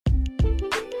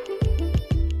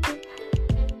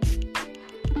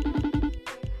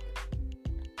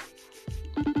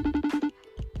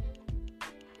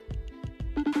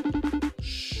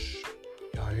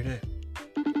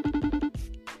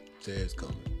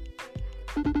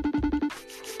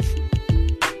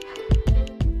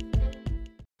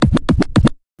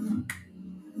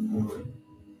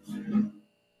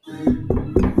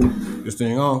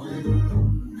thing on.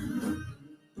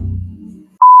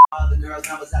 All the girls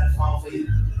I was at the phone for you.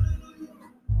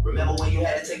 Remember when you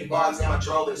had to take the bar exam? I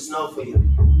drove in the snow for you.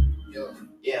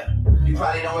 Yeah. You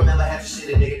probably don't remember half the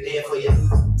shit a nigga did for you.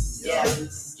 Yeah.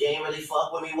 You ain't really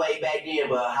fuck with me way back then,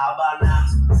 but how about now?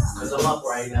 Cause I'm up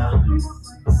right now. And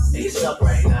you stuck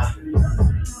right now.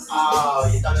 Oh,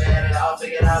 you thought you had it all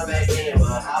figured out back then,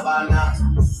 but how about now?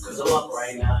 Cause I'm up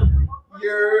right now.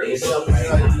 And you stuck right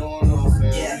now.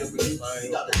 Yeah. You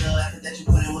thought the little effort that you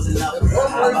put in was enough.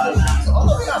 How about now?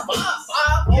 Oh, we got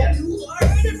five. Yeah.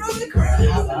 Already from the crowd.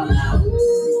 How about now?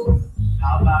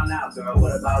 How about now, girl?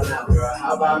 What about now, girl?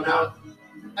 How about now?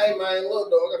 Hey, man, look,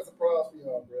 though, I got a surprise for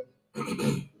y'all, bro.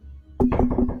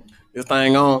 This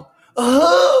thing on.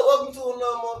 Welcome to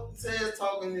another month of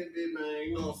TezTalks in this bit, man.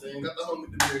 You know what I'm saying? Got the homie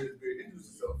the beard, this beard. Introduce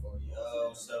yourself, bro. Yo,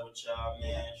 what's up with y'all,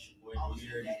 man? It's your boy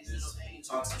Weird. Just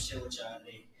talk some shit with y'all,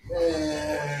 man.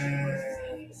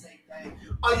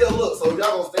 Oh, yo, look, so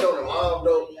y'all gonna stay on the live,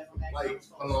 though? Like,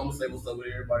 hold on, I'm gonna say what's up with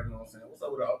everybody, you know what I'm saying? What's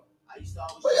up with y'all?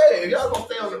 But hey, if y'all gonna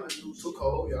stay on the too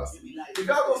cold, y'all. If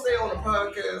y'all gonna stay on the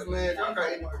podcast, man, if y'all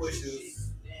got any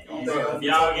questions, If y'all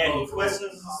got any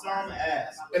questions or something,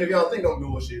 ask. and if y'all think I'm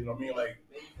doing shit, you know what I mean? Like,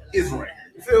 it's right.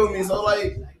 You feel me? So,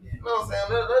 like, you know what I'm saying?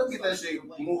 Let's get that shit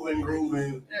moving,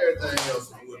 grooving, everything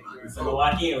else. So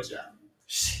lock in with y'all.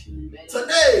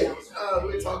 Today,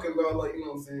 we're talking about, like, you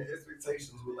know what I'm saying,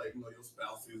 expectations with, like, you know, your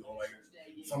spouses or, like,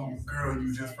 some girl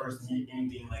you just first meet,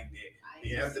 anything like that.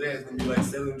 And after that, it's going to be, like,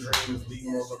 selling dreams,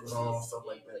 leaving motherfuckers on, stuff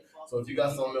like that. So if you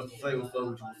got something else to say, what's up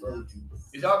with you, what's up with you?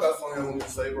 If y'all got something else to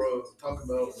say, bro, talk about,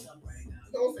 you know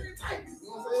what I'm saying, type it. You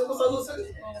know what I'm saying? What's up, what's up?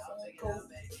 Cool.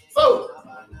 So,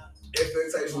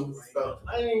 expectations with spouse.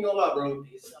 I ain't even gonna lie, bro.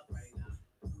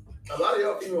 A lot of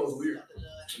y'all females weird.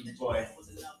 Boy.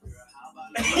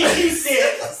 He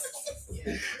said,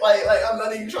 like I'm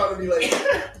not even trying to be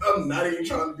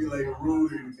like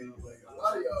rude or anything. Like a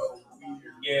lot of y'all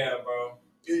weird. yeah, bro.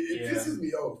 It pisses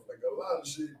me off. Like a lot of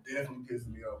shit definitely pisses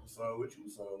me off. So with you.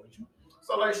 So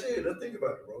like shit, let's think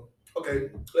about it, bro. Okay,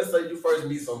 let's say you first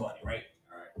meet somebody, right?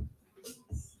 Alright.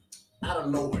 Out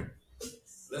of nowhere.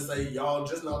 Let's say y'all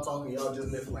just not talking, y'all just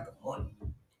met for like a month.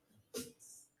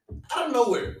 Out of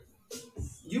nowhere.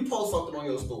 You post something on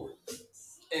your story.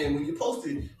 And when you post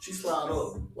it, she slide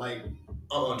up like,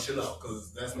 chill out,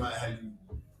 because that's not how you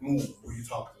move when you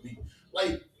talk to me.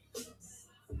 Like,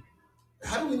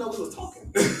 how do we know we was talking?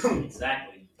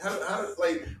 Exactly. How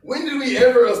like, when did we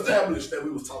ever establish that we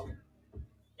was talking?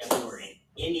 That we were in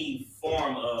any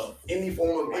form of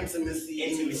intimacy at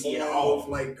any all. form of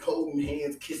like holding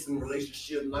hands, kissing,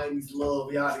 relationship, 90s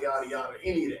love, yada yada yada,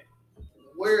 any of that.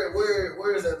 Where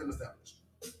has that been established?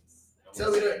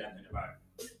 Tell me that. Nothing about it.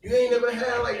 You ain't never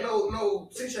had like no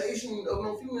situation of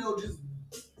no female just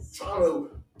trying to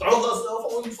throw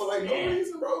herself on you for like no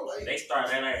reason, bro. Like they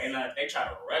start and they try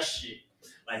to rush shit,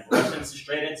 like rushing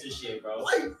straight into shit, bro.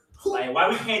 Like why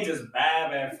we can't just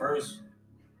vibe at first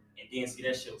and then see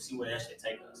where that shit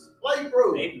take us? Like,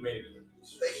 bro, they be ready to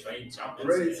straight jump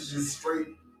into ready to just straight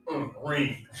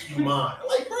ring you mine.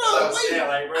 Like, bro, bro,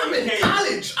 I'm in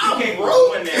college. I'm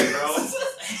broke in there, bro.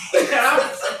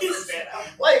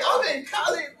 Like, I'm in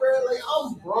college, bro. Like,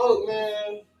 I'm broke,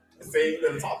 man. Say you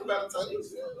better talk about it, tell you.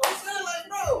 You know what I'm saying? Like,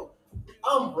 bro,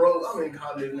 I'm broke. I'm in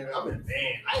college, nigga. I'm in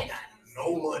band. I ain't got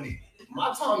no money.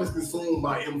 My time is consumed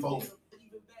by info.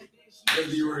 Let's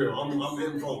be real. I'm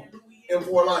info.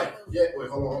 M4 life. Yeah, wait,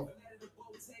 hold on.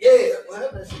 Yeah, what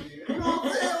happened? You know what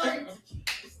I'm saying? Like,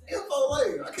 info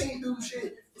life. I can't do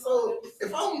shit. So,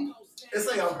 if let's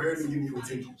say I'm barely giving you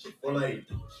attention, or like,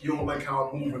 you don't like how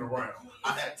I'm moving around,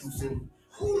 I act too simple.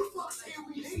 Who the fuck say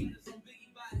we dating?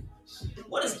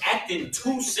 What does acting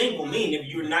too single mean if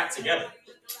you're not together?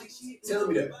 Tell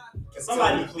me that. Can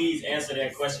somebody please answer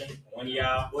that question? One of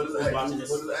y'all. What is acting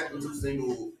too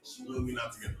single when we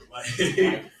not together? Like,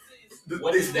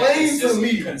 what does that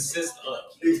consist of?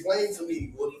 Explain to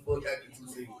me what the fuck acting too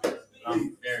single is.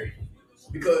 Very.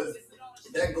 Because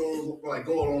that goes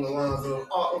along the lines of,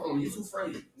 you too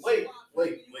friendly. Wait.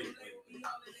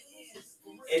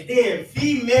 And then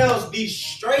females be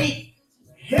straight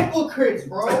hypocrites,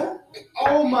 bro.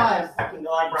 Oh my fucking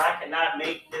God, bro. I cannot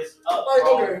make this up,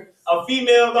 bro. Okay. A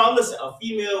female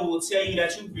will tell you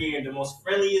that you being the most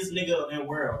friendliest nigga in the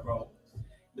world, bro.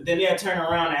 But then they'll turn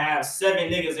around and have 7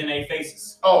 niggas in their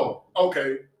faces. Oh,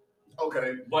 okay.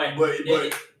 But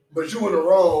you in the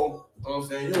wrong. You know what I'm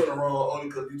saying? You in the wrong only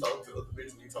because you talk to other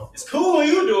bitches you talk to. It's cool when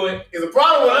you do it. It's a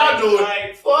problem when I do it.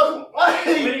 Like, fuck. What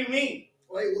do you mean?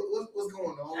 Like, what's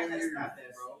going on I gotta here? stop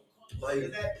that, bro.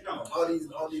 Like, No. all these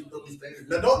double standards.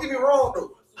 Now, don't get me wrong,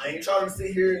 though. I I ain't trying to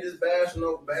sit here and just bash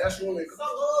women because I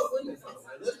love women.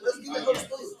 Let's get that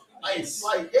understood. Like,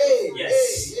 yeah.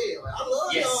 Like, I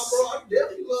love y'all, bro. I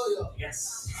definitely love y'all.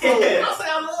 Yes. So when I say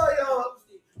I love y'all,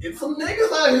 it's some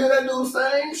niggas out here that do the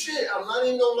same shit. I'm not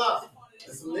even gonna lie.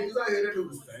 There's some niggas out here that do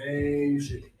the same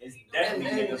shit. It's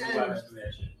definitely niggas who out here do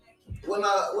that shit. When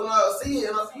I see it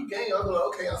and I see game, I'm like,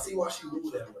 okay, I see why she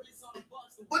moved that way.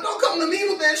 But don't come to me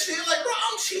with that shit. Like, bro,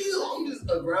 I'm chill. I'm just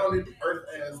a grounded earth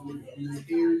ass nigga. I'm just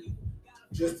here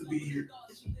just to be here.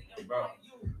 Bro.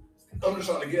 I'm just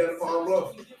trying to get out of Palm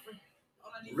Bluff.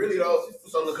 Really though,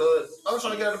 so because I'm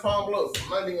trying to get out of Palm Bluff. I'm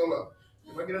not even gonna lie.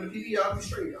 If I get out of PB, I'll be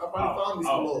straight. I'll probably find me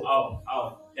some more.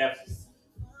 Oh, definitely.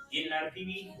 Getting out of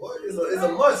PB? What is a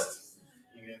must.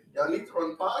 Yeah. Y'all need to run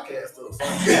the podcast up. So I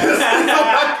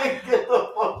can get the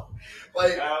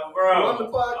like, run the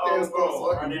podcast up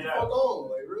so I can get the fuck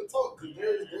on. Like, real talk, because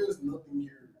there's nothing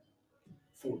here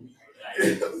for me.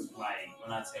 Like,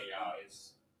 when I tell y'all,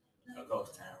 it's a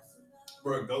ghost town.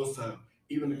 Bro, ghost town.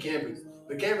 Even the campus.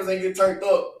 The campus ain't get turned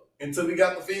up until we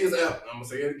got the Fizz app. I'm going to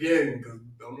say it again, because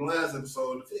on the last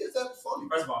episode, the Fizz app is funny.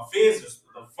 First of all, Fizz is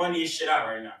the funniest shit out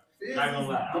right now. Fizz not gonna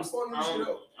lie. I'm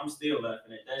still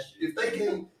laughing at that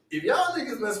shit. If y'all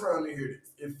niggas mess around and hear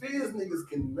this, if Fizz niggas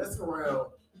can mess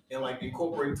around and like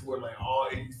incorporate to where like all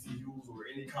HBCUs or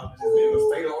any colleges in the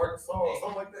state of Arkansas or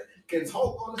something like that can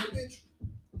talk on that bitch,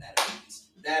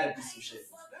 That'd be some shit.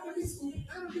 That'd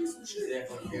be some shit.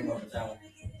 Definitely came up with that one.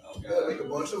 You gotta make a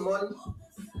bunch of money.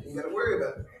 You gotta worry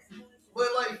about it. But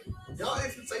like, y'all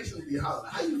expectations be high.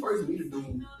 Like, how you first meet a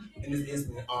dude in this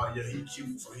instant? Oh yeah, he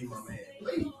cute, so he my man.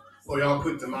 Wait, or y'all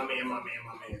put to my man.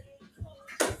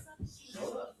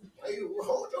 Hold up. Hey,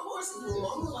 hold your horses,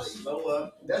 mama. Like, slow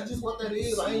up. That's just what that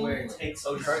is. I ain't where it takes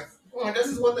so right. That's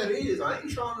just what that is. I ain't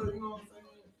trying to, you know what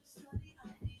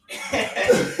I'm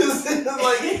saying?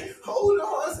 Like, hold your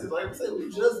horses. Like I said, we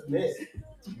just met.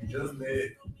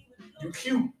 You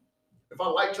cute. If I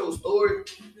liked your story,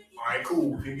 all right,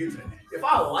 cool. We can get to that. If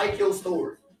I like your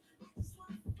story,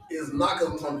 it's not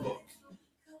because I'm trying to fuck.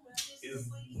 It's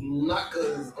not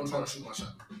because I'm trying to shoot my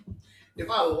shot. If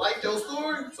I like your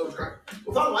story, subscribe.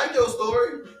 If I like your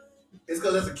story, it's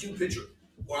because that's a cute picture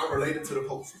or I'm related to the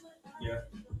post. Yeah.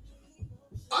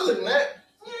 Other than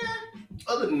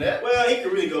that, well, it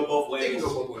can really go both ways. It can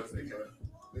go both ways. It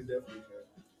definitely can.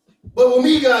 But with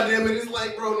me, goddamn it, it's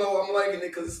like, bro, no, I'm liking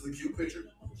it because it's a cute picture.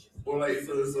 Or like it's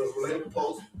a relatable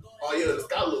post. Oh yeah, the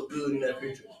sky look good in that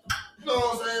picture. You know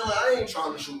what I'm saying? Like, I ain't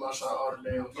trying to shoot my shot all the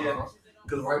damn time. Yeah.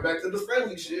 Cause right back to the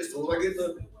friendly shit. As soon as I get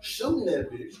to shooting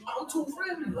that bitch, I'm too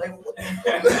friendly. Like, what the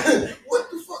fuck? What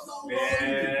the fuck going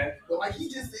on? But like he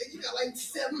just said, you got like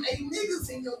 7, 8 niggas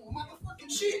in your motherfucking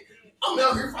shit. I'm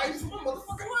out here fighting for my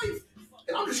motherfucking life,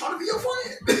 and I'm just trying to be your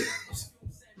friend.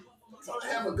 I'm trying to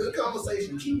have a good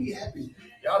conversation, keep me happy.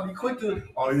 Y'all be quick to,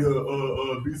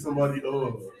 be somebody,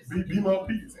 be my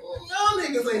peace. Y'all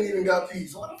niggas ain't even got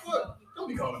peace. What the fuck? Don't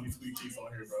be calling me sweet cheeks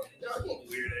on here, bro. Y'all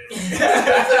weird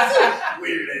ass.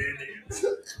 Weird ass niggas.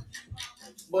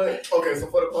 But, okay, so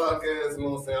for the podcast, you know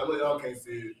what I'm saying? I know y'all can't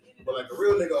see it. But like a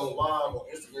real nigga on live on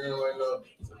Instagram right now,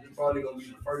 so this probably gonna be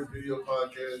the first video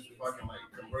podcast. If I can like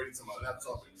convert it to my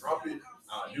laptop and drop it,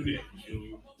 I'll do that.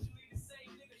 You know?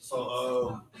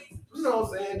 So, you know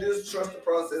what I'm saying? Just trust the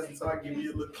process until I give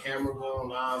you a little camera going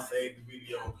live, save the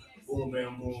video, boom,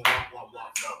 bam, boom, wop, wop,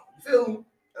 wop, go. You feel me?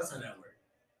 That's how that works.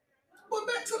 But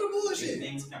back to the bullshit. Big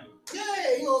things coming.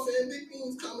 Yeah, you know what I'm saying? Big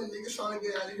things coming. Niggas trying to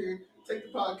get out of here. Take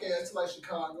the podcast to like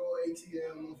Chicago,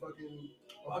 ATL,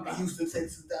 fucking Houston,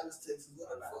 Texas, Dallas, Texas. What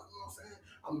the fuck, you know what I'm saying?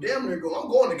 I'm damn near going. I'm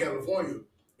going to California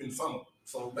in the summer.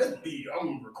 So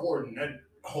I'm recording that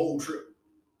whole trip.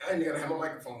 I ain't gonna have my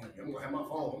microphone. I'm gonna have my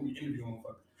phone. I'm gonna be interviewing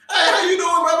motherfuckers. Hey, how you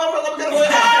doing, bro? My first time in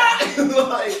California.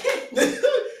 Like,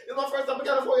 it's my first time in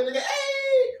California, nigga.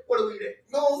 Hey, what do we do? You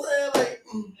know what I'm saying? Like,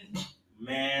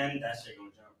 man, that shit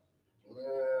gonna jump.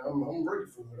 Man, I'm ready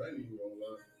for it. I ain't even gonna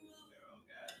lie.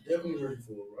 Definitely ready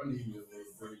for it. I need a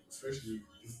little break, especially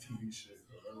this TV shit.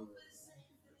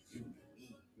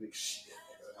 Shit.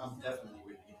 I'm definitely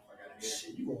with you. I gotta hear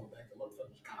shit. You going back to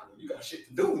motherfucking Chicago? You got shit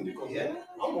to do. You going?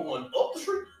 I'm going up the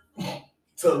street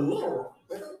to Little Rock.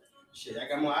 Shit, I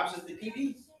got more options than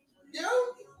PB. Yeah,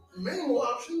 minimal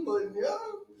option, but yeah.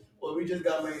 Well, we just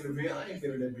got main event. I ain't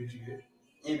been in that bitch yet.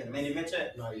 You ain't been main event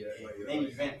yet? Not yet. Main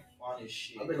event, all this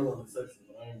shit. I've been the one in section,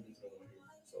 but I ain't been to one here.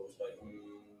 So it's like,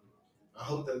 I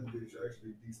hope that bitch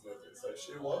actually decent. It's like,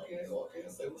 shit, walk in,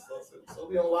 say what's up. So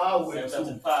we on live with it too.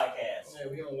 That's podcast. Yeah,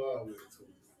 we on live with it too.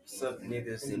 What's up,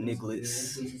 niggas and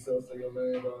nigglets?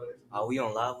 Are we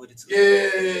on live with it too?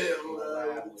 Yeah, I'm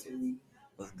live with it too.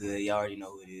 What's good? Y'all already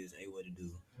know who it is. Hey, what to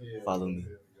do? Yeah, follow me.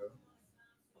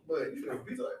 But you know,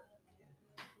 pizza.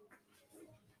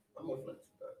 I'm gonna flex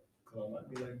that. Cause I might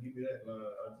be like, give me that, and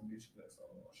I'll just get you next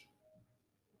time.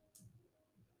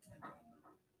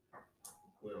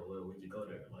 Well, when you go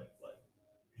there, like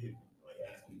hit me, like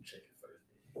ask me to check it first.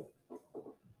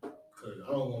 Cause I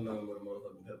don't want nothing but a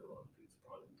motherfucking pepper on the pizza.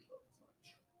 Probably be low.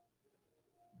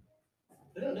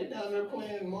 Damn, they down there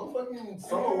playing motherfucking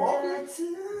Summer Walker.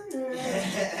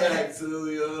 Back to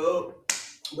you.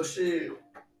 But shit,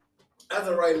 as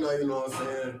of right now, you know what I'm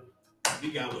saying?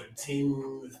 We got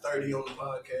 10:30 on the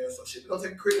podcast. So shit, we gonna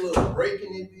take a quick little break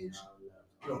in it, bitch.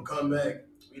 We gonna come back.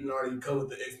 We done already covered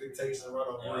the expectations right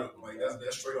off the rip. Like that's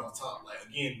straight off top. Like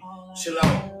again, chill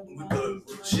out with the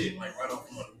shit, like right off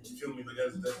the money. You feel me? Like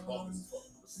that's bogus as fuck.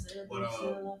 But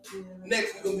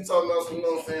next we're gonna be talking about some, you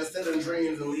know what I'm saying, setting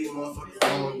dreams and leading motherfuckers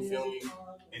on, you feel me?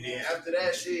 And then after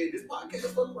that shit, this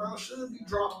podcast fuck around should be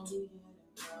dropped tonight.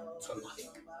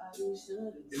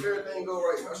 If everything go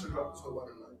right, I should drop this whole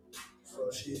tonight.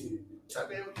 So shit,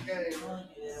 tap in with the game.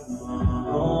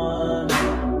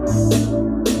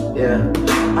 Yeah,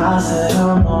 I said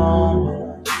I'm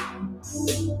on.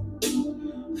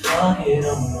 Fuck it,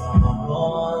 I'm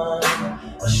on.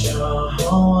 A strong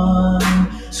one.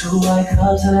 2 white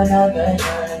cups and I got that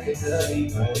drink. It could be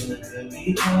purple, it could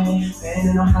be pain.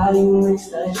 Depending on how you mix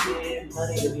that shit.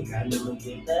 Money if you got to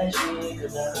get that shit.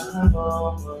 Cause I'm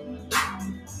on.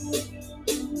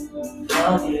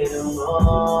 Fuck it, I'm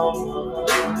on.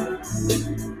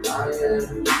 Oh yeah,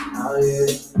 oh yeah.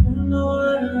 You know what I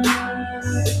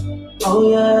like. Oh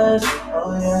yes,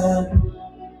 oh yeah.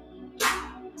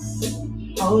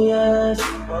 Oh yes,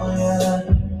 oh yeah.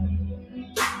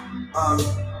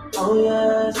 Oh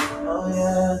yes, oh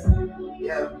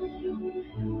yeah.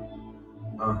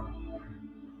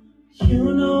 You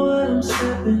know what I'm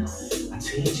sipping. I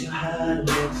teach you how to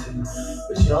mix it,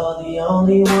 but you're the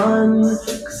only one.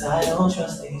 Cause I don't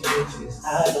trust these bitches.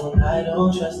 I don't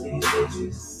trust these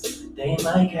bitches. They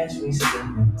might catch me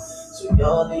slipping. So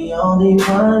you're the only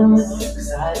one.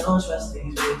 Cause I don't trust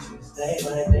these bitches. They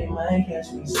might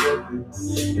catch me slipping.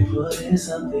 And put in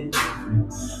something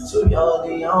different. So you're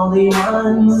the only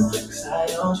one. Cause I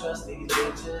don't trust these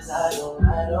bitches. I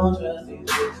don't trust these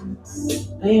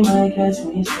bitches. They might catch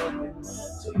me slipping.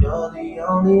 So you're the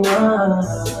only one.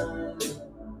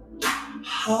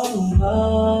 How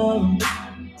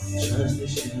trust the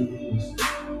shoes.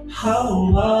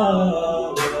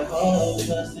 How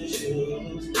trust the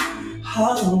shoes.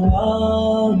 How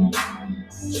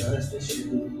trust the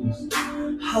shoes.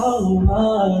 How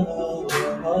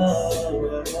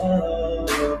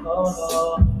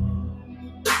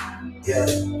yeah.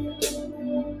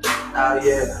 Oh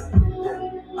yeah.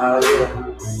 Oh yeah.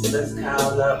 Let's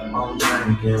count up on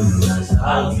drinking. Let's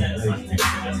all get fake.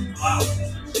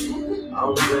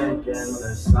 I'm drinking.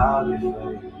 Let's all get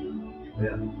fake.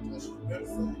 Yeah.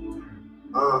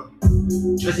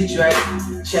 Drizzy Drake,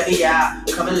 check me out,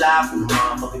 coming live from the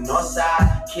motherfucking north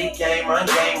side. Kick game,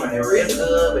 running real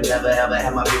good, but never ever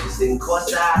had my bitches sitting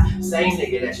courtside. Same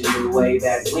nigga that you knew way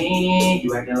back when.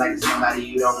 You acting like somebody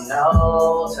you don't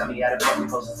know. Tell me how the fuck you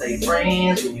supposed to stay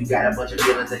friends when you got a bunch of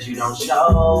feelings that you don't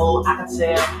show. I can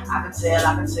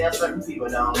tell certain people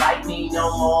don't like me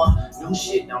no more. New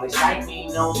shit don't excite me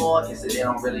no more. Guess that they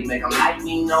don't really make them like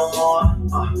me no more.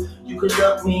 You could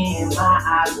look me in my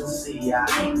eyes and see I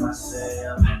hate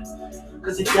myself.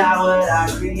 Cause if y'all what I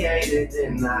created,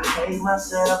 then I hate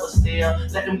myself. But still,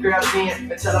 let them girls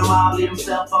in and tell them all leave them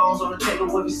cell phones on the table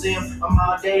when we see them. I'm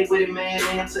all day with it, man,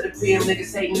 AM to the PM.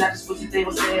 Niggas hating, not just what they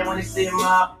was saying when they see them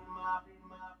up.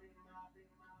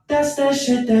 That's that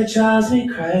shit that drives me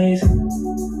crazy.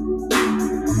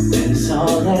 And it's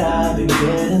all that I've been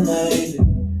getting lately.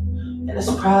 And it's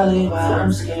probably why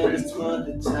I'm scared to put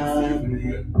the time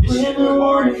in. Women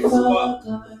wanna fuck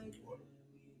like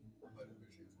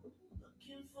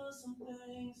looking for some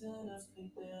things and I think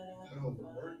that I can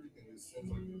find.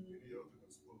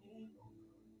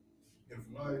 If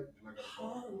not, then I gotta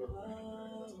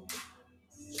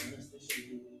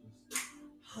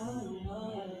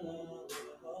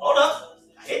Hold up.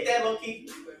 I hit that low key.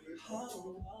 That was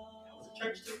a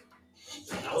church too.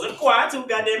 I was in the choir too,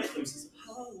 goddamn it.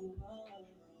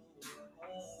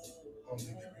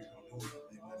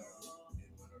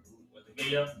 What the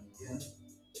video? Yeah.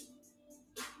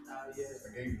 I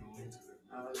gave you the link to it.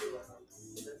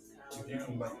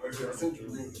 I sent you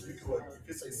the link. You can like, if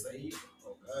it say save,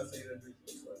 I say that bitch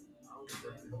looks like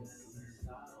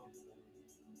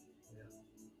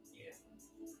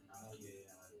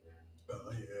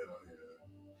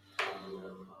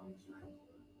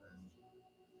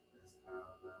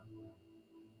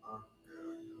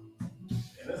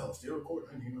and that house still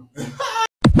recording, you know.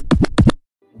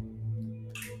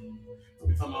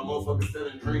 motherfucker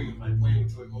selling dreams, like playing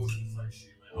with your emotions, like shit.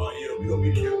 Like, oh yeah, we gonna be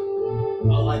together.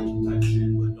 I like you type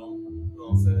shit, but don't, you know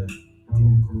what I'm saying?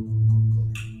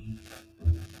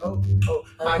 Cool.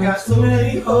 I got so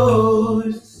many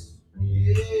hoes,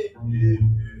 Yeah.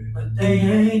 but they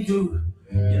ain't you.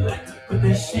 You like to put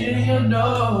that shit in your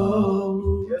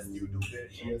nose. Yes, you do that.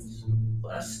 Yes, you do.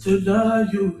 But I still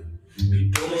love you. You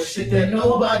doing shit that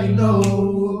nobody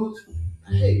knows.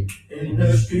 Hey, In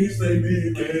the streets, they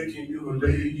be making you a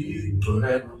lady, but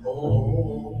at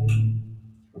home,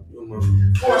 you're my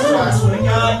first swing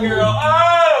out, girl.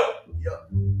 Oh!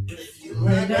 If you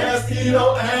ain't nasty,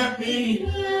 don't have me.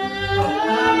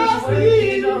 I'm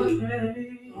waiting all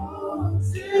day.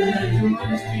 And you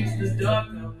in the streets, the dark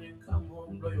out there. Come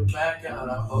on, blow your back out.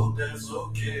 I hope that's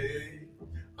okay.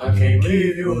 I can't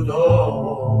leave you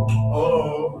alone.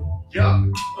 Oh, yeah.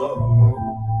 oh.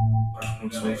 I'm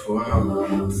 24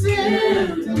 hours.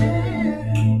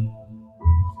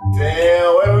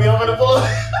 Damn, where we over the boy?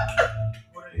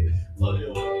 What it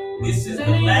is? This is the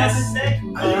last second.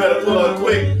 You better pull up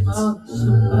quick.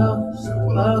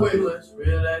 Pull up quick.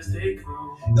 Real as they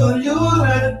come. Though you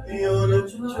had me on the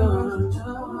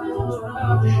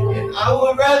And I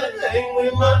would rather hang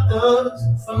with my thugs.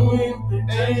 Phone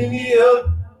hang me up.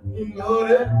 You know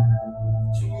that.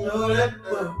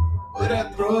 But I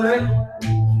throw that.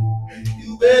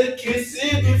 You better kiss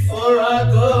it before I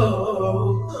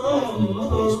go.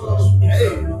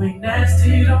 Hey, you ain't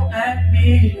nasty, don't act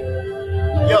me.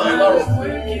 Yo, I'm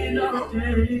working all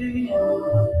day.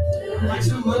 Like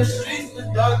so much streets, the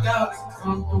dark out.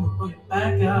 Come through, put it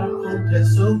back out. I hope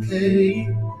that's okay.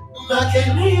 I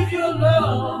can't leave you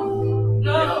alone.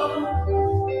 No.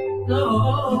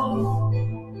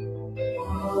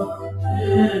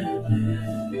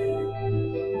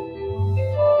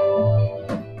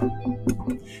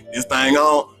 This thing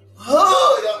on.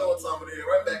 Oh, y'all know what time it is.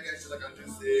 Right back at you, like I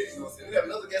just said. You know what I'm saying? We got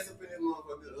another guest up in this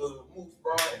motherfucker. Moose,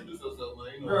 Brian. Introduce yourself, man.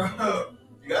 You know what I'm saying?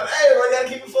 You gotta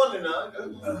keep it funny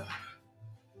now.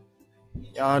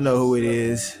 Y'all know who it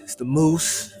is. It's the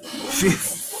Moose.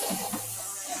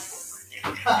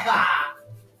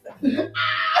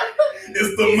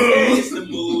 It's the Moose. It's the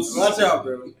moves. Watch out,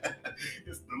 bro.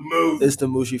 It's the Moose. It's the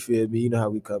Moose, you feel me? You know how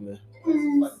we coming.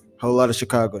 Whole lot of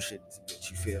Chicago shit,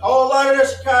 bitch, you feel me? Whole lot of that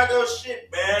Chicago shit,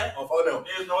 man. I'm fucking them.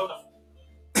 Niggas know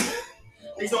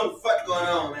what the fuck going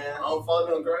on, man. I'm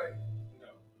fucking them, great.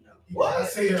 What? I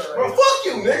say that Bro, right. fuck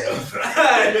you,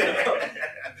 nigga.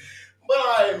 But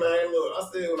alright, man. Look, I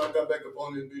said when I got back up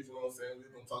on this bitch, you know what I'm saying?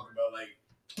 We're gonna talk about like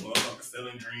motherfuckers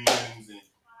selling dreams and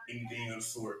anything of the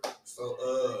sort. So,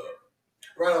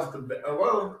 right off the bat,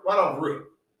 right off rip,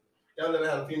 y'all never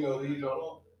had a female lead you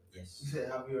on? You said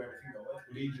have you ever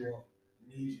Lead you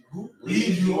on.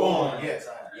 lead you on? Yes.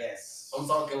 Yes. I'm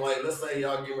talking like, let's say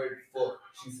y'all get ready to fuck.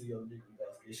 She see your dick,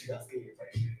 she got scared,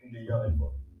 like, and then y'all ain't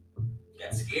fuck.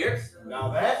 Got scared?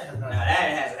 Now that That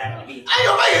hasn't happened to me. I ain't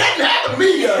gonna make it. That didn't happen to me,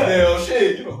 goddamn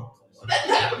shit. You know, that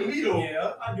didn't happen to me though.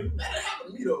 yeah, I do. That didn't happen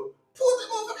to me though. Pull that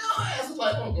motherfucker out her ass. It's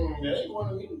like, that ain't going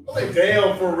to me. I'm like,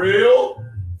 damn, for real?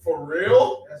 For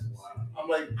real? That's wild. I'm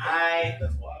like,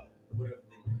 that's wild.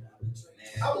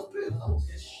 I was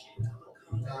pissed.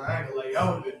 Nah, I ain't gonna lie, I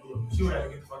would have been blue. She would have to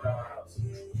get the fuck out of her house.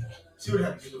 She would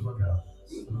have to get the fuck out.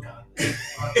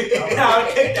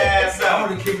 I'll kick the ass I out.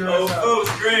 would have kicked her Oh, ass out. fool's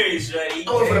grave, shawty.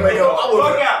 I was finna make her.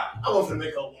 Fuck out. I was finna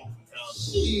make her walk from town.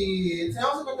 Shit,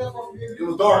 Townsend got that fucking It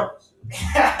was dark.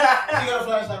 She got a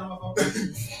flashlight on my phone.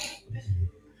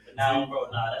 But nah, bro,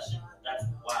 that's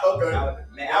wild. Okay.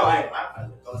 Man, I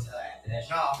would go to her after that shit.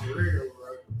 Nah, for real,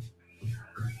 bro.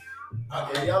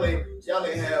 Okay, y'all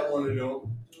ain't had one of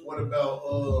them. What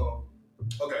about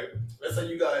okay, let's say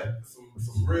you got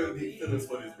some real deep feelings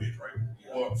for this bitch, right?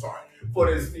 Or sorry,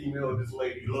 for this female, this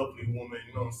lady, lovely woman,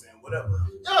 you know what I'm saying? Whatever.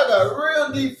 Y'all got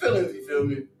real deep feelings, you feel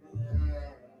me?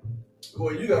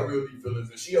 Boy, you got real deep feelings,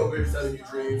 and she over here selling you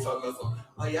dreams, talking about something.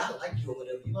 Oh yeah, I like you or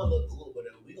whatever. You might look cool or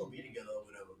whatever. We gonna be together or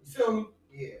whatever. You feel me?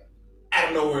 Yeah. Out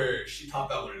of nowhere, she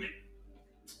pop out with a nigga.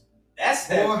 That's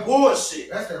that bullshit.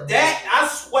 That's her. That, I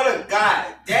swear to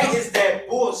God, that is that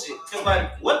bullshit. Cause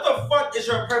like, what the fuck is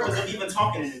your purpose of even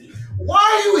talking to me? Why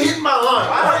are you hitting my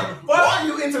line? Why are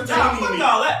you Nah, entertaining fuck me?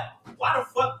 all that. Why the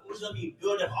fuck was gonna be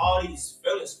building all these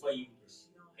feelings for you,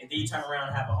 and then you turn around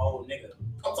and have an old nigga?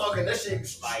 I'm talking that shit.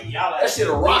 Like y'all, That shit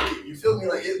a rocket. You feel me?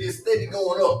 Like it's steady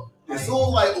going up. As soon as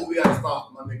like, oh, we gotta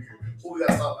stop, my nigga. Oh, we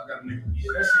gotta stop. I got a nigga.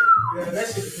 Yeah, that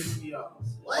shit pisses me off.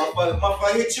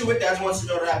 Motherfucker hit you with that. I just want you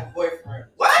to know that I have a boyfriend.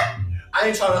 What? I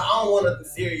ain't trying to. I don't want nothing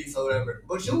serious or whatever.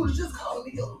 But you was just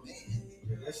calling me up, man.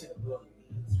 Yeah, that shit blows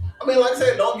me. I mean, like I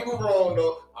said, don't get me wrong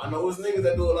though. I I know it's niggas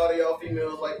that do a lot of y'all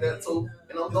females like that too,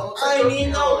 and I'm going. I ain't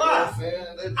even gonna lie.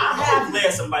 I I have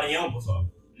led somebody on before.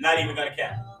 Not even gonna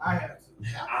cap. I have.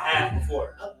 I have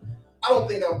before. I don't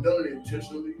think I've done it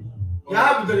intentionally. Yeah, I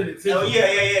haven't done it intentionally. Oh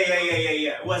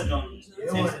yeah. It wasn't on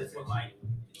intention, but like.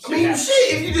 I mean,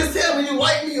 shit. If you just tell me you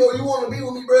like me or you want to be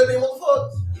with me, bro, then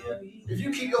motherfucker. Yeah. If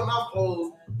you keep your mouth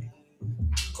closed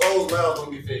mouth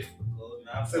don't be fake.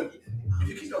 Simple. If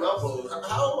you keep your mouth closed,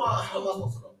 how am I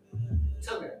supposed to know?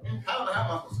 Tell me, how am I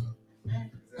supposed to know?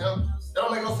 That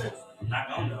don't make no sense. Not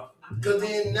gonna know. Cause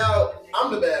then now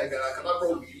I'm the bad guy, cause I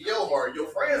broke your heart. Your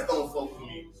friends don't fuck with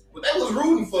me, but they was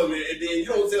rooting for me, and then you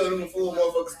don't tell them the full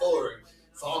motherfucking story,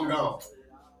 so I'm gone.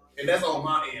 And that's on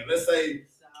my end. Let's say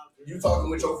you talking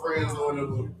with your friends or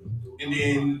whatever, and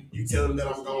then you tell them that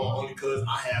I'm gone only cause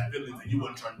I have feelings and you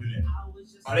wasn't trying to do that.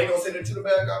 Are they gonna say that you the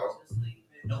bad guy?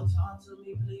 No.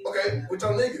 Okay, with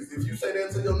your niggas, if you say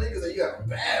that to your niggas and you got a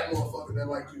bad motherfucker that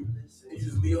like you, and you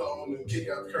just leave home and kick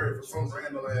out the curb for some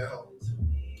random asshole,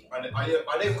 are they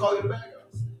gonna call you the bad guy?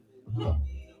 No.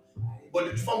 But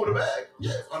did you fuck with a bag?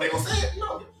 Yes. Are they gonna say it?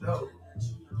 No.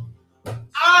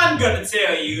 I'm gonna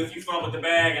tell you if you fumble with the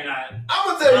bag or not. I'm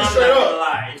gonna tell you straight up.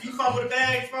 Lie. If you fumble with the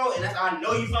bag, bro, and that's I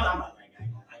know you fumble, I'm like, I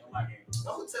ain't gonna lie.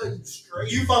 I'm gonna tell you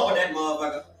straight. You fumble with that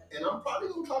motherfucker. And I'm probably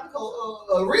gonna try to call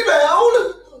a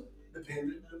rebound.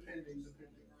 Depending.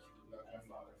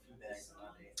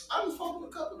 I just fumbled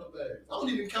a couple of bags. I don't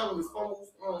even count them as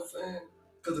fumbles, you know what I'm saying?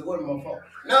 Because it wasn't my fault.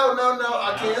 No,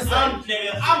 I can't say.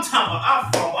 I'm talking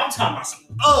about some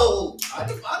I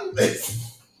didn't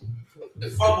this.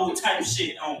 fumble type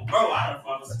shit on bro. I done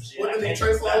fumble some shit. What did the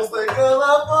Trace Lawrence say? Cause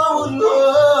I fumbled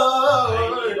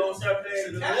Lord. You don't start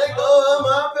playing. Let go of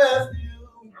my past. Yeah.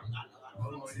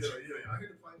 I hear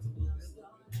the fight too.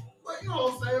 But you know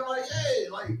what I'm saying? Like, hey,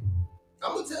 like,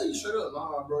 I'm gonna tell you straight up,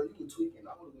 nah, bro, you were tweaking.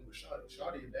 I would have been with Shawty.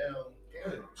 Shawty down.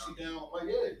 Yeah, she down. Like,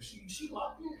 yeah, she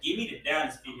locked in. Give me the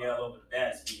downest female over the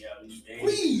baddest female these days.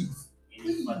 Please.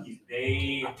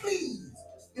 Please.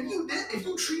 If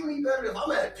you treat me better, if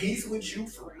I'm at peace with you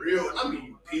for real, and I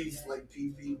mean peace like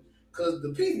PP, cause the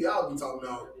PP I'll be talking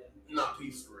about, not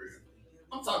peace for real.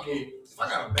 I'm talking, if I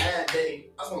got a bad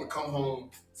day, I just want to come home.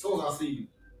 As soon as I see you,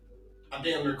 I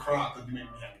damn near cry because you make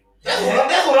me happy. That's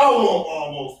what I want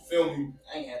almost. Feel me?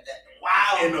 I ain't had that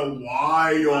in a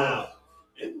while. Wow.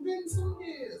 It's been some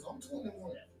years. I'm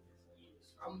 21.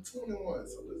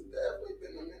 So it's definitely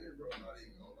been a minute, bro. Not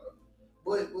even gonna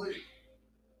lie. But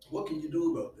what can you do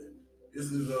about that?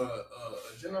 This is a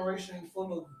generation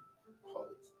full of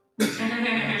hoes.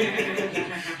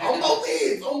 on both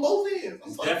ends.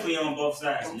 It's definitely on both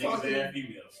sides. Niggas and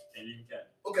females. And you can.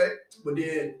 Okay, but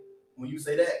then when you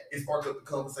say that, it sparks up the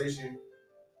conversation.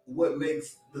 What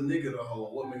makes the nigga the hoe?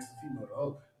 What makes the female the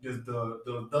hoe? Does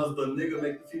the nigga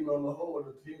make the female the hoe, or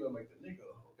does the female make the nigga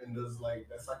the hoe? And does like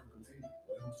that cycle continue?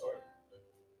 Like, I'm sorry.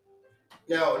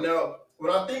 Now,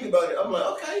 when I think about it, I'm like,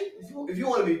 okay, if you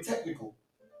want to be technical,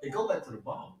 then go back to the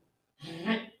bottom.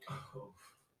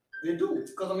 They do,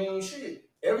 because I mean, shit,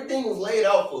 everything was laid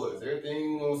out for us. Everything,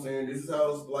 you know what I'm saying? This is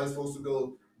how life's supposed to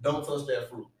go. Don't touch that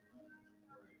fruit.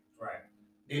 Right.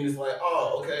 Then it's like,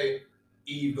 oh, okay,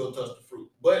 Eve go touch the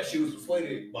fruit. But she was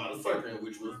persuaded by the serpent,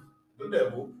 which was the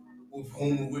devil,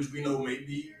 which we know may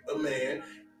be a man.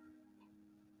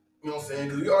 You know what I'm saying?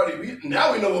 Because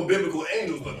now we know what biblical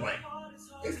angels look like.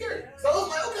 It's scary. So I was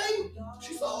like, okay,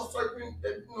 she saw a serpent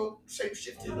that, shape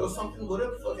shifted or something,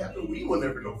 whatever the fuck happened, we will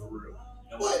never know for real.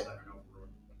 But,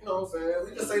 you know what I'm saying?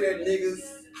 We just say that niggas,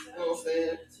 you know what I'm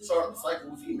saying, start the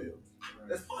cycle with females.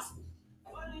 That's possible.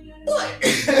 But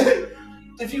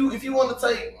if you want to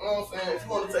take, you know what I'm saying, if you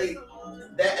want to take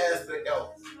that aspect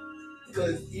out,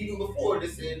 because even before they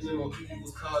said, Eve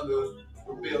was kind of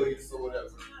rebellious or whatever,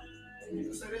 you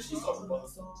can say that she's talking about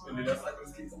herself, and then that's like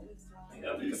this keeps on.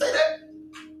 You can say that.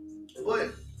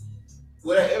 But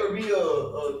would there ever be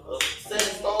a set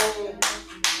in stone, you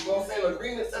know what I'm saying,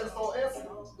 agreement, set in stone answer?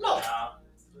 No.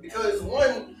 Because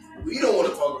one, we don't want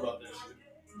to talk about that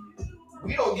shit.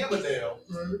 We don't give a damn,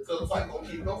 because the fight gonna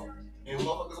keep going. And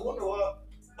motherfuckers wonder why,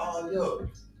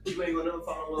 you ain't gonna never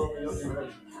find love in your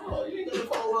generation. Oh, you ain't gonna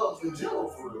find love in general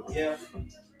for real. Yeah.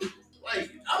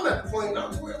 Like, I'm at the point now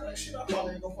to where, like, shit, I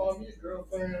probably ain't gonna find me a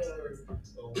girlfriend or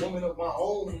a woman of my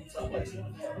own. So I'm like,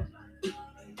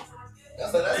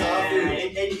 that's how I feel.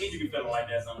 You can be feeling like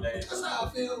that some days. That's how I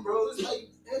feel, bro. It's like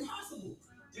impossible.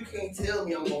 You can't tell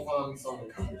me I'm gonna find me something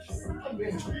kind of shit. I've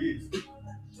been here for years.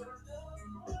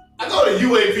 I go to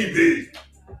UAPB.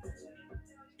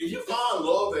 If you find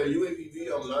love at UAPB,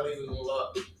 I'm not even gonna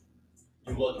lie.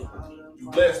 You lucky. You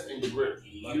blessed and you rich.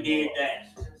 You did that.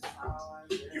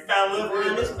 You found love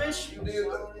around this bitch? You did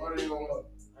that. Why did you gonna lie?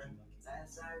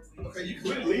 Okay, you can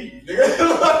really leave. Get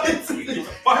the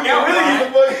fuck out, Really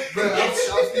man. get the fuck. But I'm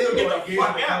still Get going the to get in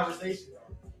fuck the out. conversation.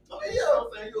 I mean, yeah, I'm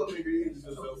saying you a nigga, you just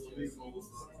some niggas on what's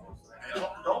up.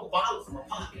 And don't violence my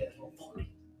podcast, motherfucker.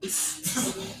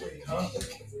 Huh? I'm just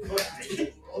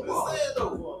saying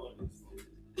though.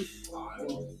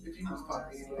 If you was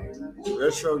popping in,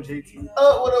 Retro JT.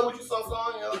 what up with you,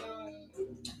 song, y'all?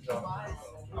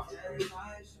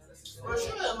 But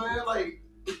shit, man, like,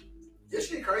 this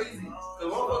shit crazy. The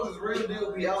motherfuckers real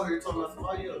deal be out here talking about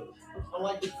somebody else. I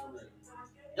like this for real.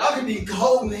 Y'all can be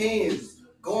holding hands,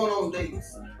 going on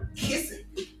dates, kissing.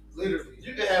 Literally.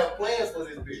 You can have plans for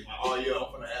this bitch. Like, oh yeah,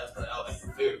 I'm gonna ask her out at the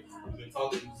fair. We've been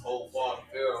talking this whole fall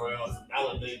the fair around. It's a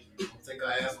validate. I'm gonna take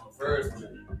her ass on the first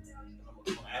one.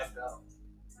 I'm gonna ask her out.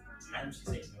 I know she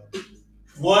said no.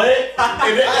 What?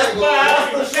 That's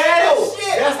the shit.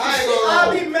 That's the shit.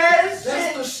 I'll be mad as shit.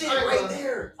 That's the shit right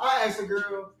there. I asked a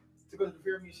girl to go to the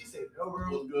fair with me. She said, no, bro.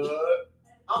 Was good.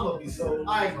 I'm gonna be so.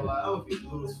 I ain't gonna lie. I'm gonna be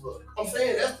blue as fuck. I'm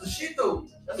saying that's the shit though.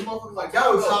 That's the motherfucker like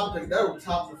That would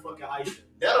top the fucking icing.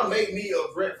 That'll make me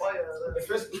a Brett Fire.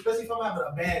 Especially if I'm having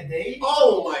a bad day.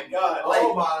 Oh my god! Like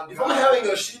Oh my god. if I'm having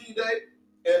a shitty day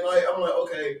and like I'm like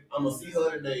okay, I'm gonna see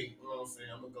her today. You know what I'm saying?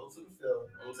 I'm gonna go to the field.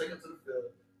 I'm gonna take her to the field.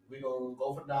 We gonna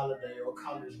go for dollar day or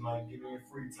college night, give me a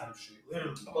free type shit.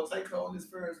 Literally. I'm gonna take her on this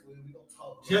Ferris wheel. We gonna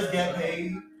talk. Just got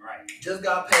paid. Right. Just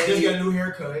got paid. Just got a new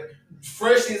haircut.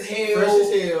 Fresh as hell. Fresh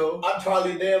as hell. I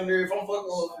probably damn near, if I'm fucking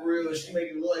with her for real and she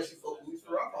making me look like she fucking with me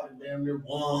for real, I probably damn near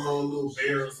won her a little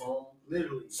bear or something.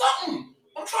 Literally. Something.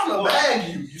 I'm trying to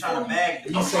bag you. You trying to bag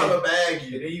I'm trying to bag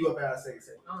you. And then you up there and say,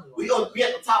 We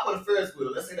at the top of the Ferris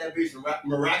wheel. Let's say that bitch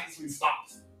miraculously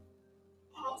stops.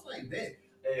 I was like, that.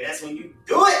 Hey, that's when you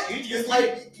do it. You just It's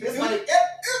like,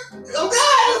 oh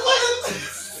God,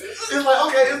 it's like,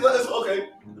 okay, it's okay.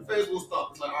 The Ferris wheel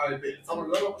stops. It's like, all right, bitch. So I'm gonna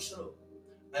run up the show.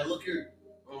 Hey, look here. You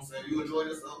know what I'm saying? You enjoy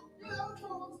yourself? Yeah, I'm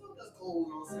enjoying myself. That's cool. You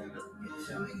know what I'm saying?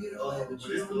 That's,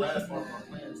 but it's the last part of my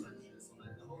plan. It's like, shit. So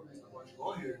like, the whole reason I want you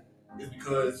on here is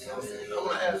because, you know what I'm saying? I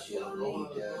want to ask you. I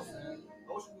want to, you know what I'm saying?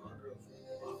 I want you to be my girlfriend.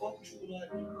 I fuck with you like,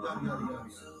 yada, yada,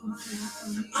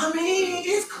 yada. I mean,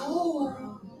 it's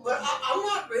cool, but I'm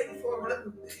not ready for it.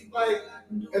 like,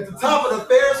 at the top of the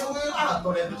Ferris wheel, I'll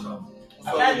throw that bitch off.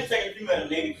 Imagine taking a female to the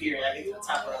Navy Pier and I get to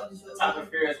the top of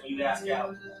the Ferris when you ask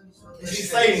out. She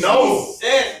say no. She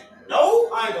said no?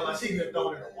 I ain't gonna lie, she get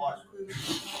thrown in the water.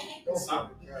 So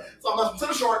I'm like, to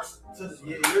the sharks.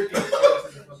 Yeah, you're getting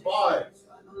Why?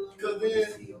 Because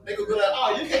then they could be like,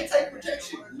 oh, you can't take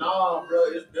protection. Nah, bro,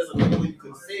 there's another way you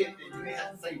could say it, then you ain't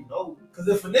have to say no. Because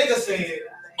if a nigga said,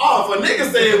 Oh, if a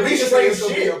nigga said we straight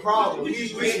gonna be shit, a problem. we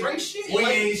straight shit. We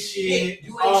ain't shit.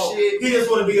 You ain't shit. He just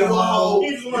want to be a hoe.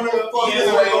 He just want to He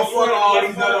just want to go fuck all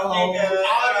these other hoes.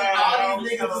 All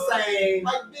these niggas the same.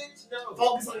 Like, bitch, no.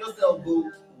 Focus on yourself,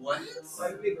 boo. What?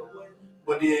 Like, nigga, what?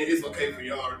 But then it's okay for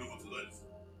y'all to do it to us.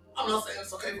 I'm not saying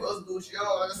it's okay for us to do it to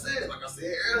y'all. Like I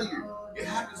said earlier, it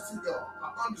happens to y'all.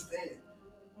 I understand.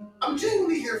 I'm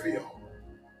genuinely here for y'all.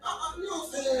 You know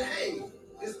what I'm saying? Hey,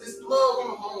 it's love on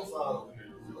the home side over here.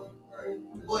 Right?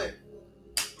 But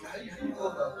how you go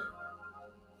about that?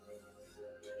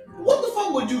 What the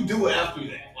fuck would you do after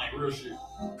that? Like real shit.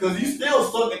 Cause you still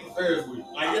stuck at the Ferris wheel.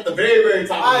 Like at the very, very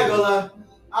top. I ain't gonna lie.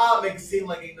 I'll make it seem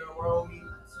like ain't nothing wrong with me.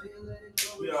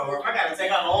 You know, I gotta take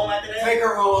her home after that. Take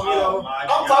her home, you know.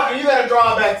 I'm talking, you gotta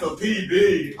drive back to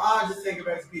PB. I'll just take her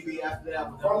back to PB after that.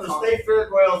 From the state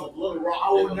fairgrounds of Little Rock. I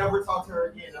will never talk to her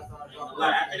again after I drop her.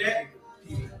 Like after that?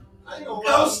 I ain't gonna lie.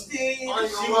 Ghosted. I ain't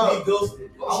She gonna will lie. be ghosted.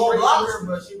 I Straight won't block ghosted.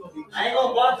 her, but she will be. I ain't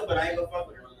gonna block her, but I ain't gonna fuck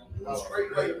with her. I'm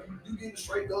straight, like, you getting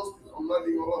straight ghosted. I'm not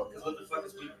even gonna lie. Cause what the fuck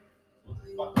is people?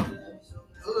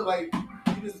 Like,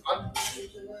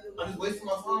 I just wasted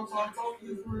my time talking to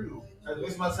you for real. I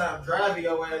waste my time driving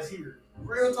your ass here.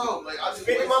 Real talk. Like, I just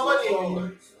Spending my money on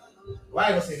you. Well, I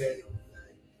ain't gonna say that.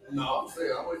 No, I'm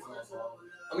saying I'm wasting my time.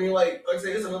 I mean, like I said,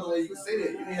 there's another way you can say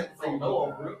that. You didn't have to say no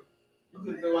on real. You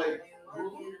could have been like,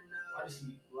 Why did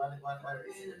she? Why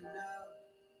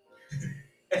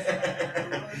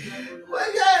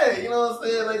well, yeah, you know what I'm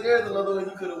saying? Like, there's another way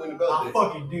you could have went about I it.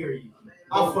 fucking dare you.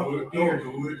 I fucking dare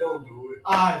you. Don't do it.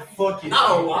 I fucking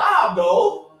Not on live,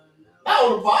 though. Not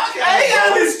on the podcast. Hey, you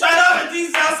gotta be straight up with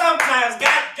these out sometimes.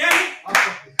 God damn it. I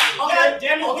fucking dare you. God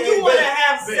damn it. When Okay, you wanna bet,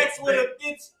 have bet, sex with bet. a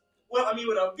bitch,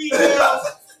 with a female,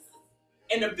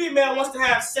 and the female wants to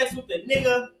have sex with the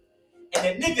nigga,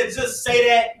 and the nigga just say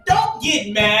that, don't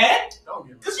get mad, Don't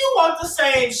get me. cause you want the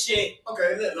same shit.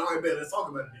 Okay, all right, bet. Let's talk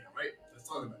about it then, right? Let's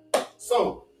talk about it.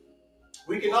 So,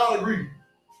 we can all agree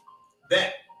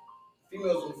that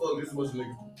females will fuck this much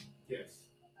niggas.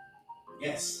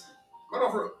 Yes. Right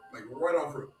off rip. Like, right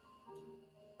off rip.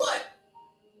 But,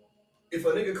 if a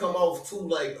nigga come off too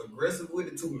like aggressive with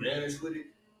it, too mannish with it,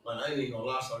 like I ain't even gonna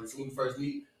lie, shawty. So when we first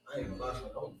meet, I ain't gonna lie,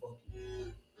 shawty. I wanna fuck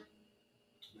you.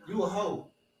 You a hoe.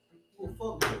 You a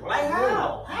fuck nigga. Like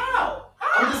how?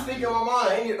 I'm just speaking my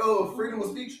mind. Ain't it freedom of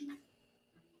speech?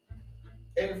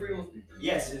 Ain't it freedom of speech?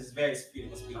 Yes, it's very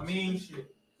freedom of speech. I mean,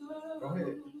 shit. Go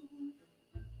ahead.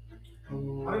 I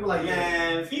mean, like,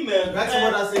 man, females. Back to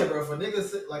what I said, bro. If a nigga going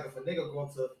to like a female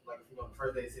on the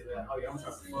first date say that, oh yeah, I'm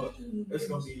trying to fuck, it's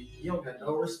gonna be you don't got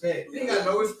no respect. You ain't got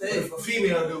no respect. If a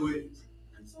female do it,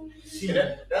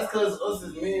 that's cause us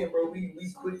as men, bro, we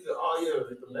quick to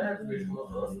if the bad bitch come up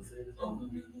to us and say it's over.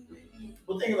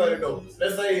 But think about it though.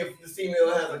 Let's say if the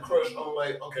female has a crush on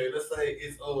let's say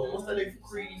it's what's that nigga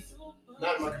Creed?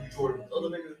 Not Michael B. Jordan, the other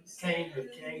nigga Kane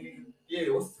nigga.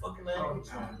 Yeah, what's the fucking name?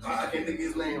 I can't think of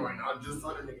his name right now. I just saw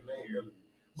that nigga name earlier.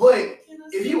 But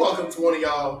if he walk up to one of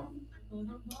y'all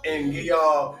and get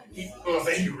y'all, he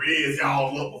riz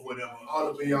y'all up or whatever, all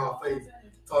up in y'all face,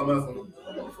 talking about something.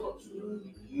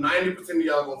 90% of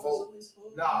y'all gonna vote.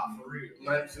 nah, for real.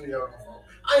 90% of y'all gonna vote.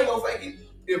 I ain't gonna fake it.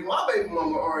 If my baby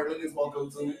mama already just walk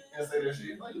up to me and say that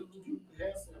shit, like, you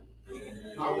handsome.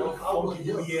 I would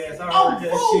yes, I I'm heard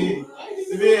that fool. shit.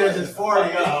 The man just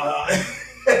farting.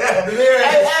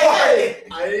 Hey,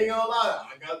 I ain't gonna lie.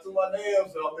 I got to my damn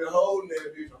self. I've been holding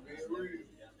that bitch. I'm being real.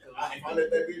 If I let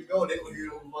that bitch go, they would hear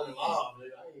them fucking live.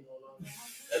 I ain't gonna lie.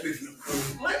 That bitch is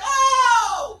cool. I'm like,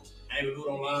 oh! I ain't gonna do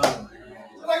it on live. I ain't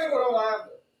gonna do it on live.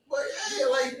 But yeah,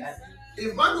 like,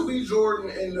 if Michael B.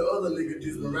 Jordan and the other nigga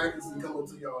just miraculously come up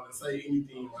to y'all and say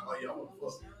anything, like, oh, y'all wanna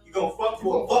fuck. You gonna fuck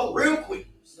for a fuck real quick.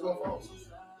 You gonna fuck.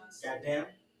 Goddamn.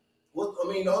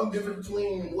 The only difference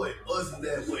between us is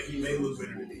that he may look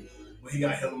better than me, but he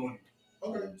got hella money.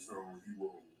 Okay.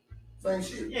 Same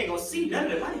shit. You ain't gonna see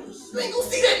none of that money. You ain't gonna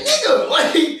see that nigga.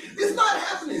 Like, it's not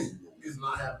happening. It's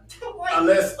not happening.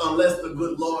 Unless the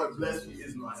good Lord bless me,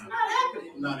 it's not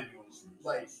happening. Not anymore.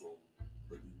 Like,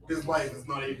 this life is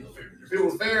not even fair. If it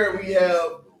was fair, we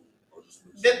have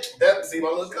that. See, my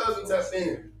little cousin tapped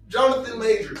in. Jonathan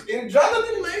Majors. And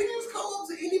Jonathan Majors come up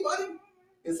to anybody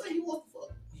and say he wants to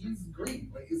fuck. He's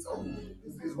great. Like, it's over.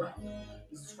 It's rap.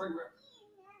 It's a straight rap.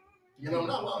 You know, I'm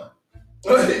not lying.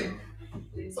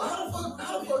 So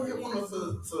how the fuck you want us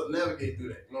to navigate through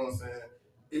that? You know what I'm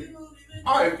saying?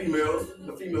 All right, the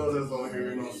females that's on here,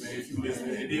 you know what I'm saying? If you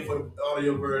listening, and then for the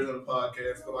audio version of the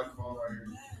podcast, go like the phone right here.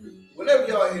 Whenever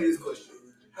y'all hear this question,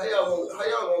 how y'all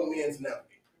want men to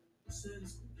navigate?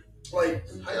 Like,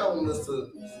 how y'all want us to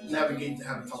navigate to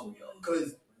have a talk with y'all?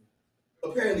 Because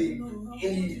apparently,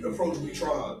 any approach we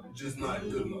try just not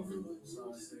good enough.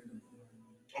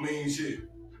 I mean, shit.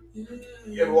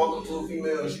 You ever walk up to a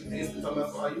female and she instantly talking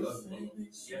about how you love her?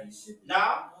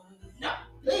 Nah.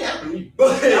 They ain't happened to me.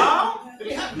 But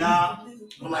Nah.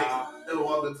 But like, ever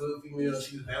walk up to a female and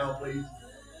she's down, please?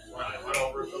 Right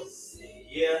off her.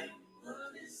 Yeah.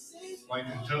 Like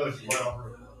the judge, right off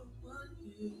her.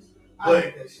 But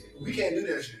we can't do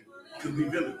that shit because we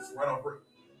villains, right off her.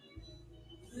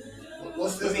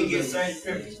 What's this? We get certain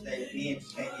privileges that men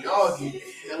can't get. Y'all get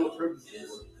hella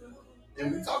privileges.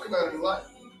 And we talk about it a lot.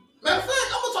 Matter of fact,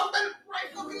 I'm gonna talk about it right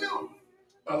fucking now.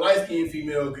 A light-skinned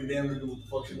female can damn near do what the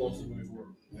fuck she wants to in this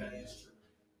world. That is true.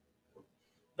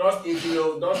 Dark-skinned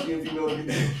females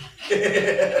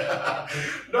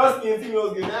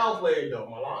get downplayed though,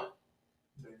 my line.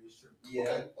 That is true.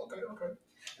 Yeah. Okay.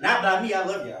 Not by me, I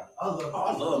love y'all. I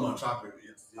love my chocolate.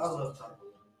 Yes. I love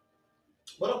chocolate.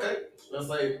 But okay, let's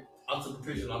say I took a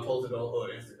picture and I posted it on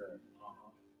Instagram.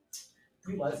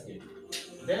 You light-skinned.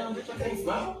 Damn, bitch, I can't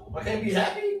smile. I can't be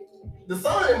happy. The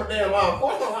sun in my damn eye. Of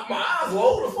course, my eyes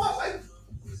roll the fuck. Like,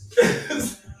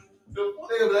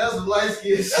 That's some light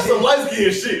skin shit. That's some light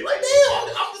skin shit. Like, damn,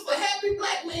 I'm just a happy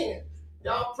black man.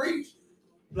 Y'all preach.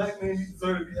 Black men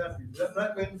deserve to be happy.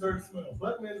 Black men deserve to smile.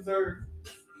 Black men deserve.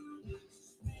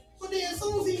 But then, as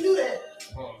soon as he do that,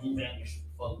 he vanished.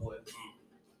 Fuck what?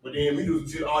 But then we do some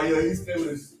shit. Oh yeah, he's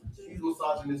feminist. He's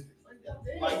misogynistic.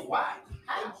 Like why?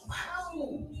 How?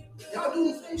 Y'all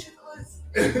doing the same shit to us?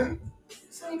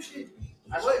 Same shit.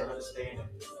 I don't understand it.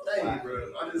 Hey,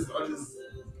 bro. I just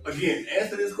again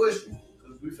answer this question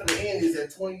because we finna end this at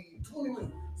 20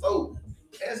 minutes. So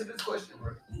answer this question,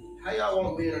 bro. How y'all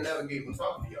want men to navigate when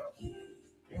talking to y'all?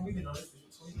 And we've been on this for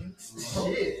 20 minutes.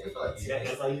 Shit.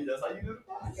 That's how you do the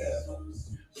podcast.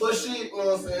 But shit, you know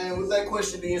what I'm saying? With that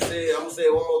question being said, I'm gonna say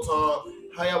it one more time.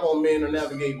 How y'all want men to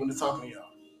navigate when they're talking to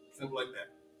y'all? Simple like that.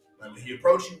 Like when he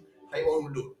approach you, how you want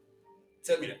him to do it?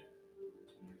 Tell me that.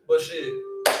 But shit,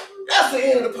 that's the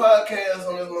end of the podcast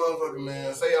on this motherfucker,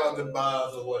 man. Say y'all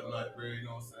goodbyes or whatnot, bro. You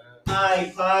know what I'm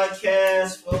saying? Alright,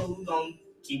 podcast, folks.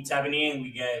 keep tapping in.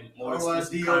 We got more Oh,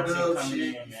 exclusive DO content Dub coming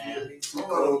shit. in, man.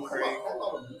 Hold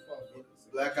on.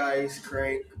 Black Ice,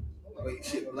 Crank. Wait,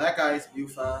 shit. Black Ice,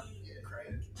 U5. Yeah,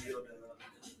 Crank. DO Dub.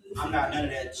 I'm not none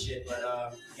of that shit, but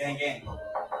gang.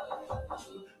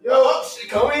 Yo, shit,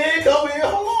 come in,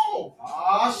 hold on.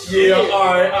 Ah, shit. Yeah,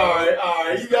 all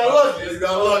right. You got lucky.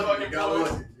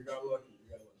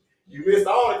 You missed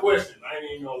all the questions. I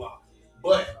ain't even gonna lie.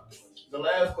 But the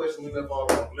last question we left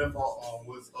off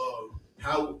was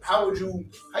how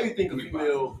you think a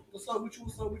female? What's up with you?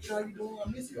 How you doing? I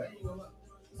miss you. I ain't gonna lie.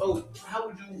 So how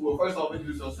would you? Well, first off,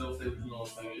 introduce yourself. Say, you know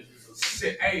what I'm saying.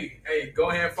 Shit, hey, go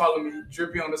ahead and follow me,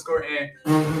 Drippy_and.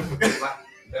 That's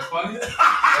funny. That's funny.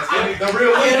 The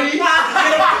real Lil B.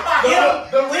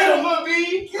 The real Lil B.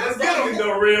 Let's get him. The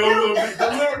real Lil B.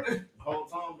 The whole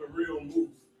time, the real move.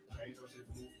 I ain't your shit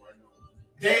to move right now.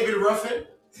 David Ruffin.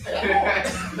 The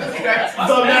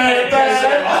man.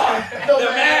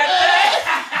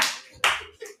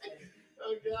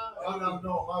 Oh God. I don't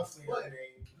know my thing.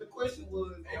 The question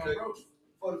was okay,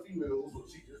 for the females.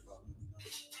 She just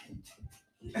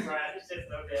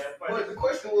But the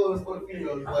question was for the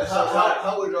females. Like,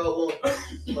 how would y'all want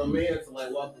a man to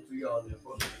like walk into y'all in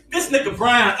front? This nigga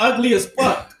Brian ugly as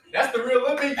fuck. That's the real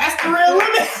Lil B. That's the real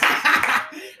limit.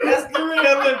 That's the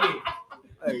real limit.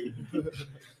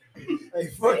 Hey,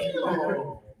 fuck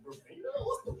you.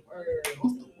 What's the word?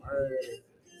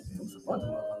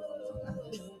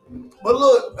 But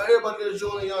look, everybody that's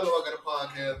joining, y'all know I got a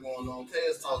podcast going on.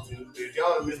 TezTalks. If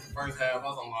y'all have missed the first half, I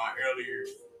was on my earlier.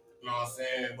 You know what I'm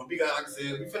saying? But we got, like I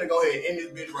said, we finna go ahead and end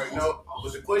this bitch right now.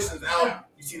 But the questions out.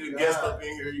 You see the guests up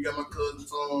in here. You got my cousin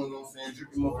Tom, you know what I'm saying?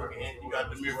 Drippy motherfucker Ant. You got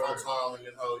the Mirror Tom in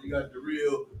this hoe. You got the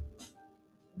real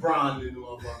Brian in the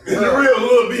motherfucker. The real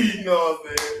Lil B, you know what I'm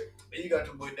saying? And you got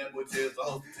your boy, that boy Tez, the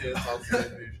host of TezTalks in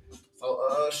this bitch. So,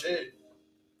 shit.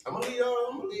 I'm gonna leave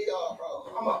y'all, bro.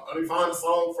 Let me find a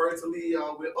song first to leave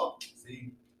y'all with. Oh,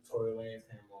 see, Tory Lanez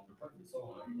came on the perfect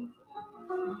song.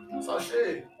 So,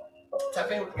 shit.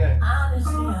 Tap in with the game.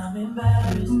 Honestly, I'm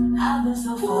embarrassed. I've been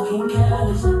so fucking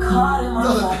careless. Caught in my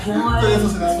fucking way.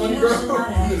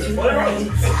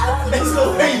 That's the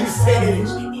way you say it.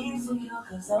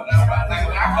 When I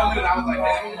come in, I was like,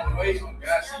 damn, I'm on the way. Oh,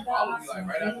 God, she followed me like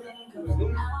right after that.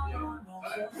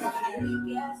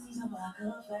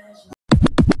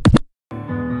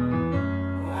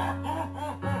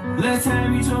 Last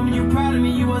time you told me you proud of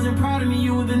me, you wasn't proud of me,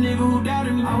 you was the nigga who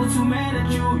doubted me. I was too mad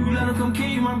at you let him come kill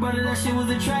you, my brother, that shit was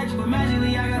a tragic. But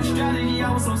magically I got a strategy,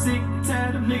 I was so sick and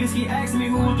tired of niggas keep asking me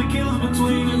who was the killers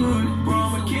between the hood. Bro,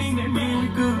 I'm a king, that mean we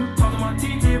good. Talk to my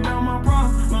TT about my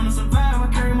problem, run to survive, I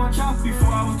carry my chop.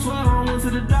 Before I was 12, I went to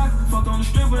the doctor, fucked on the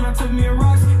strip and I took me a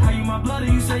rocks. How you my blood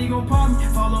and you say you gon' pop me?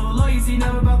 Follow the law, you see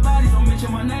never about bodies. Don't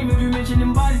mention my name if you mention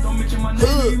them bodies. Don't mention my name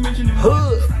if you mention them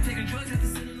bodies. I'm taking drugs at the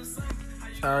center of the sun.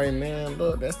 All right, man.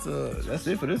 Look, that's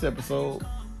it for this episode.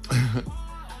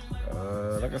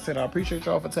 Like I said, I appreciate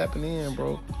y'all for tapping in,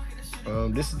 bro.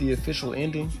 This is the official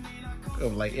ending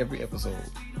of like every episode.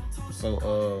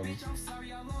 So,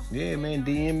 yeah, man.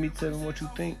 DM me, tell me what you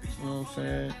think. You know what I'm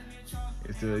saying?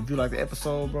 If you like the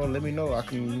episode, bro, let me know. I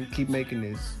can keep making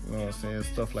this. You know what I'm saying?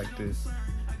 Stuff like this.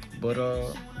 But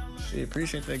shit,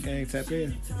 appreciate that, gang. Tap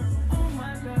in.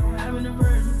 Having a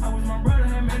version. I was my brother,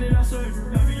 had made it out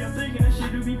surgery. Maybe I'm thinking that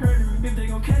shit do be hurting me. If they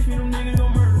gon' catch me, them niggas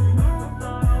gon' murder me.